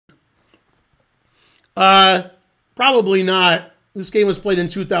Probably not. This game was played in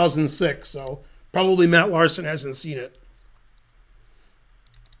 2006, so probably Matt Larson hasn't seen it.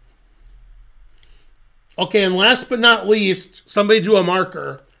 Okay, and last but not least, somebody drew a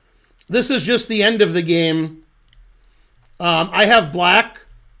marker. This is just the end of the game. I have black,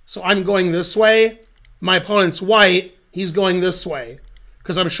 so I'm going this way. My opponent's white, he's going this way,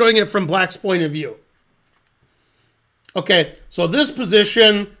 because I'm showing it from black's point of view. Okay, so this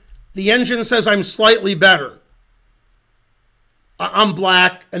position, the engine says I'm slightly better. I'm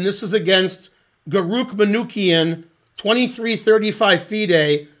black, and this is against Garuch Manukian, 23-35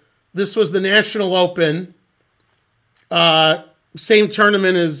 FIDE. This was the National Open. Same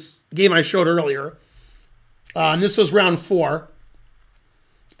tournament as game I showed earlier. And this was round 4.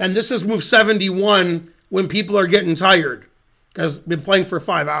 And this is move 71 when people are getting tired, because I've been playing for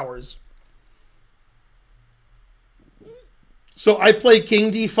 5 hours. So I play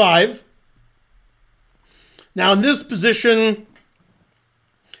king d5. Now in this position,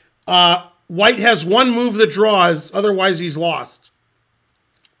 white has one move that draws, otherwise he's lost.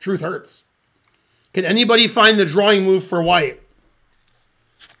 Truth hurts. Can anybody find the drawing move for white?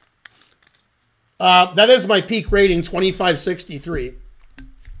 That is my peak rating, 2563.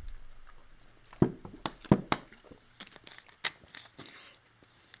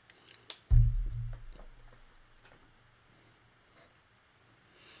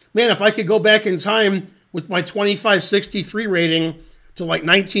 Man, if I could go back in time with my 2563 rating to like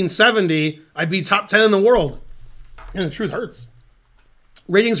 1970, I'd be top 10 in the world. And the truth hurts.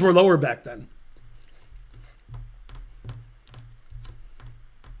 Ratings were lower back then.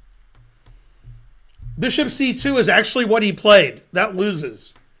 Bishop c2 is actually what he played. That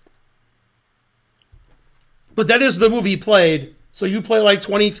loses. But that is the move he played. So you play like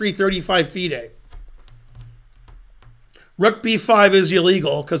 23-35 FIDE. Rook b5 is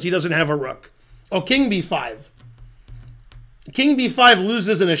illegal because he doesn't have a rook. Oh, king b5. King b5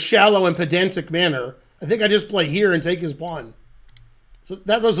 loses in a shallow and pedantic manner. I think I just play here and take his pawn. So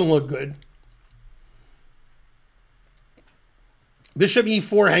that doesn't look good. Bishop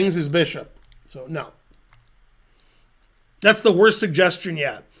e4 hangs his bishop. So no. That's the worst suggestion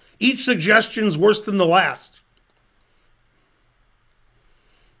yet. Each suggestion's worse than the last.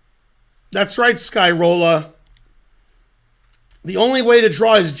 That's right, Skyrola. The only way to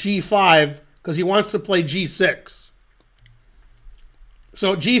draw is g5 because he wants to play g6.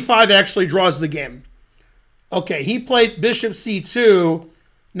 So g5 actually draws the game. Okay, he played bishop c2.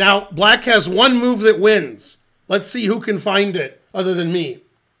 Now, black has one move that wins. Let's see who can find it other than me.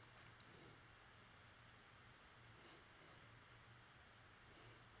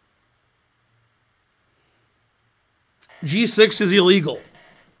 g6 is illegal.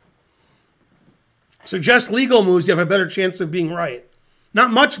 Suggest legal moves, you have a better chance of being right.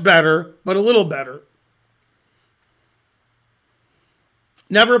 Not much better, but a little better.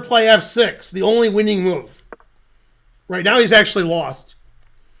 Never play f6, the only winning move. Right now he's actually lost.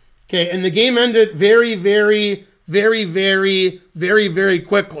 Okay, and the game ended very, very, very, very, very, very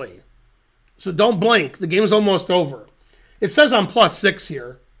quickly. So don't blink, the game's almost over. It says I'm +6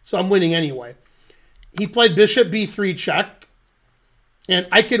 here, so I'm winning anyway. He played bishop b3 check. And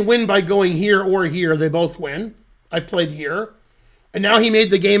I can win by going here or here. They both win. I played here. And now he made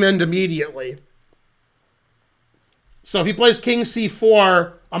the game end immediately. So if he plays king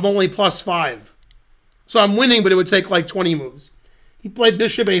c4, I'm only +5. So I'm winning, but it would take like 20 moves. He played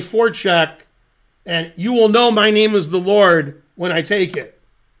bishop a4 check. And you will know my name is the Lord when I take it.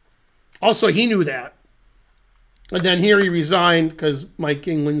 Also, he knew that. And then here he resigned because my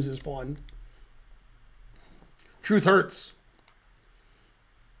king wins his pawn. Truth hurts.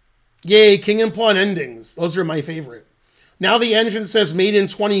 Yay, king and pawn endings. Those are my favorite. Now the engine says made in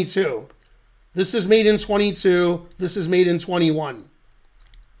 22. This is made in 22. This is made in 21.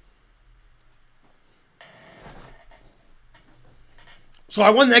 So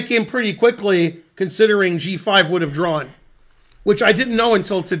I won that game pretty quickly, considering g5 would have drawn, which I didn't know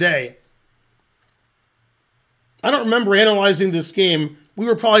until today. I don't remember analyzing this game. We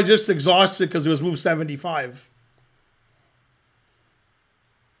were probably just exhausted because it was move 75.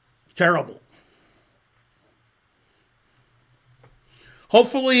 Terrible.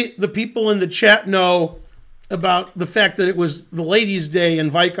 Hopefully the people in the chat know about the fact that it was the ladies' day in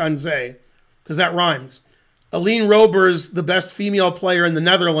Vikonsee, because that rhymes. Aline Robers, the best female player in the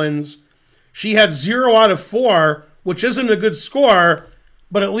Netherlands, she had 0 out of 4, which isn't a good score,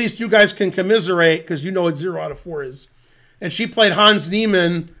 but at least you guys can commiserate because you know what 0 out of 4 is. And she played Hans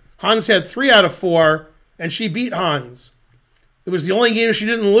Niemann. Hans had 3 out of 4, and she beat Hans. It was the only game she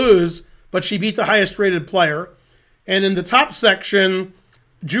didn't lose, but she beat the highest rated player. And in the top section,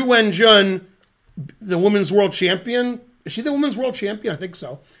 Ju Wenjun the women's world champion. Is she the women's world champion? I think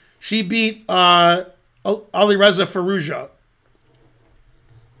so. She beat Alireza Firouzja.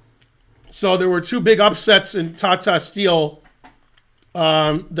 So there were two big upsets in Tata Steel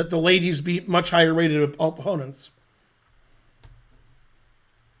that the ladies beat much higher rated opponents.